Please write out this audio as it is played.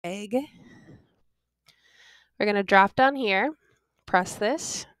egg. We're going to drop down here, press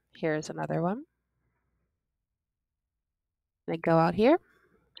this. Here's another one. Going to go out here.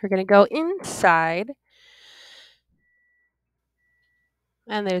 We're going to go inside.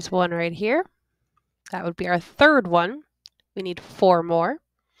 And there's one right here. That would be our third one. We need 4 more.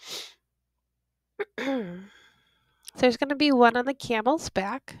 So there's going to be one on the camel's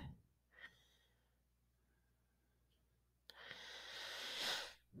back.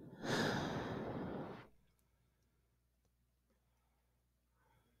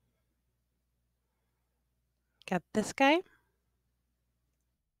 Got this guy.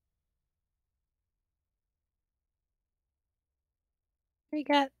 We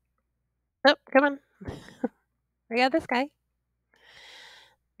got, oh, come on. We got this guy.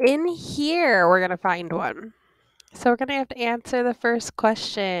 In here, we're going to find one. So we're going to have to answer the first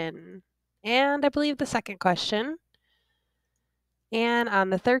question. And I believe the second question. And on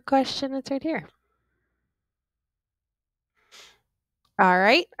the third question, it's right here. All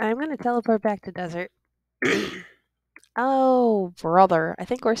right, I'm going to teleport back to desert. Oh, brother. I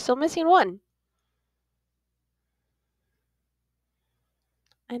think we're still missing one.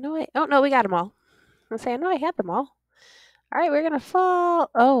 Oh, no, we got them all. I know I had them all. All right, we're going to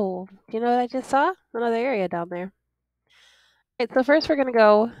fall. Oh, do you know what I just saw? Another area down there. All right, so first we're going to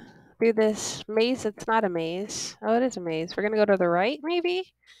go through this maze. It's not a maze. Oh, it is a maze. We're going to go to the right, maybe?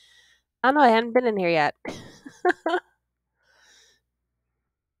 Oh, no, I hadn't been in here yet.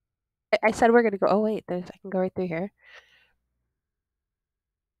 I said we're going to go. Oh, wait, I can go right through here.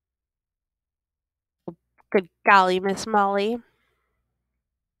 Good golly, Miss Molly.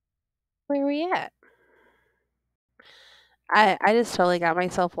 Where are we at? I just totally got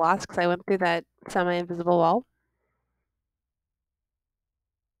myself lost because I went through that semi-invisible wall.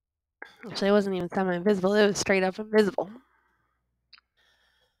 Actually, it wasn't even semi-invisible. It was straight up invisible.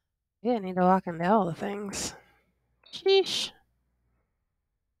 You didn't need to walk into all the things. Sheesh.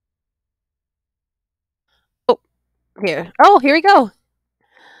 Oh, here. Oh, here we go.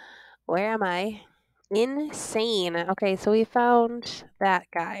 Where am I? Insane. Okay, so we found that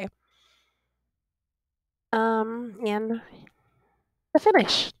guy. And the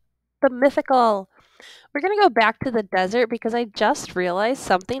finish. The mythical. We're going to go back to the desert because I just realized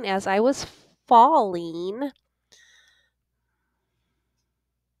something as I was falling.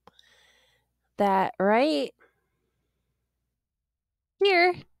 That right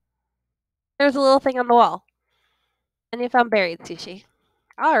here, there's a little thing on the wall. And you found BuriedSushi.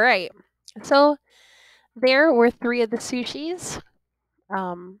 All right. So there were 3 of the sushis.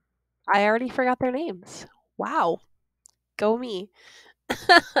 I already forgot their names. Wow. Go me.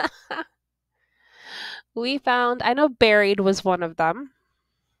 We found, I know buried was one of them.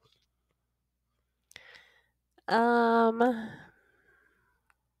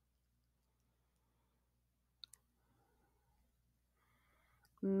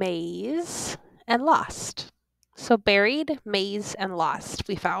 Maze and lost. So buried, maze, and lost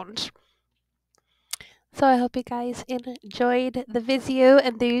we found. So I hope you guys enjoyed the video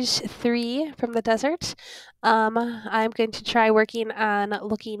and these 3 from the desert. I'm going to try working on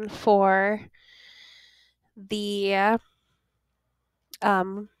looking for the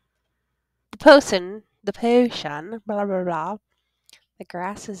potion, blah, blah, blah. The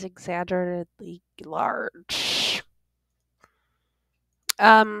grass is exaggeratedly large.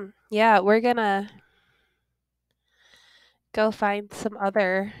 Yeah, we're gonna go find some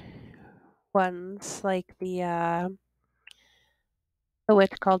other ones like the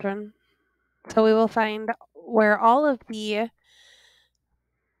witch cauldron. So we will find where all of the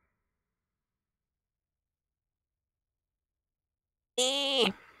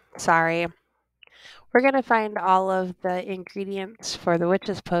sorry. We're gonna find all of the ingredients for the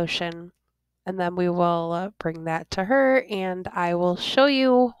witch's potion, and then we will bring that to her, and I will show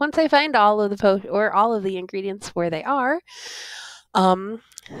you once I find all of the all of the ingredients where they are.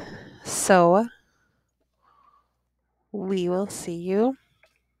 So we will see you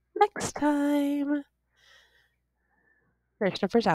next time. There's Snippers out.